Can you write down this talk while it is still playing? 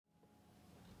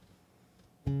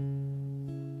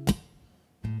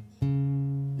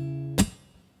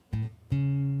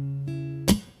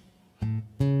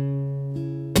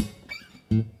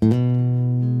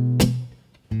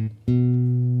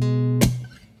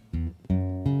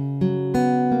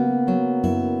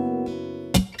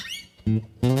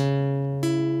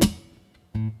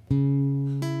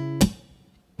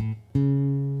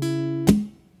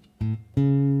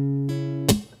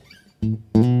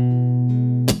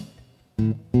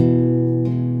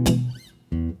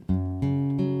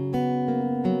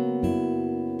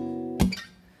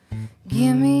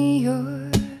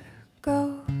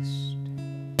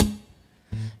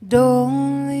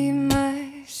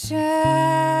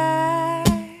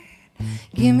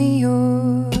Give me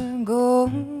your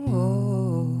ghost,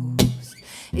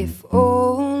 if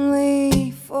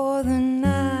only for the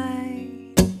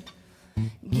night.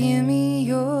 Give me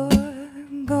your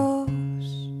ghost,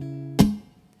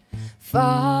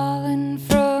 fallen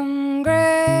from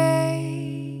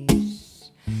grace.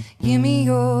 Give me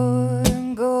your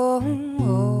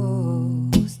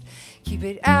ghost, keep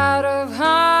it out of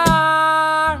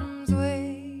harm's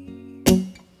way.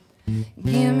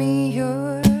 Give me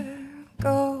your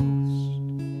ghost,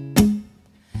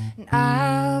 and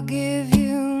I'll give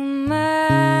you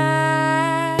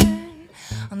mine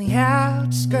on the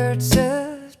outskirts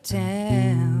of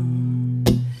town,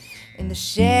 in the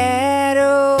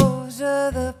shadows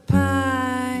of the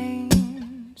pines.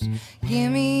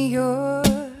 Give me your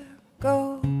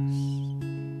ghost,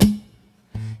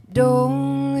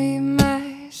 don't leave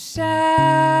my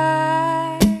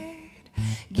side.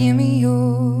 Give me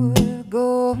your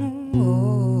ghost,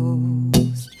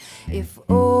 if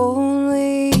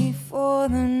only for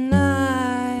the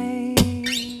night.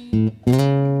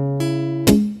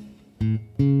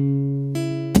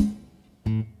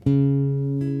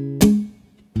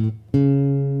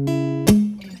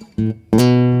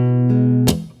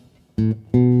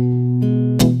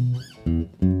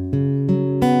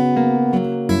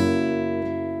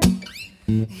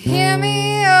 Hear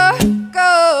me your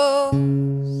ghost,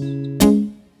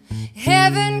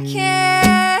 heaven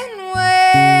can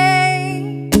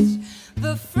wait.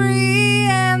 The free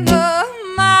and the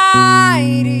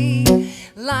mighty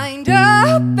lined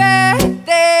up at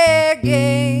their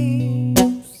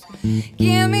gates.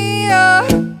 Give me your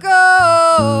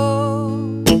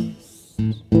ghost,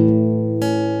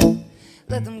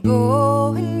 let them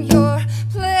go in your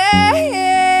place.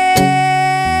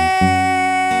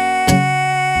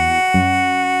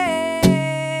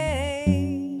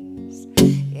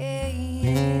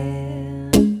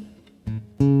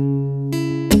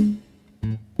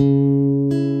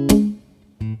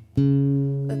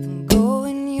 Let them go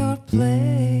in your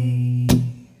place.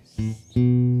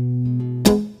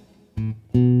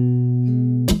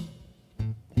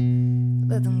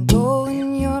 Let them go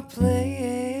in your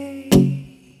place.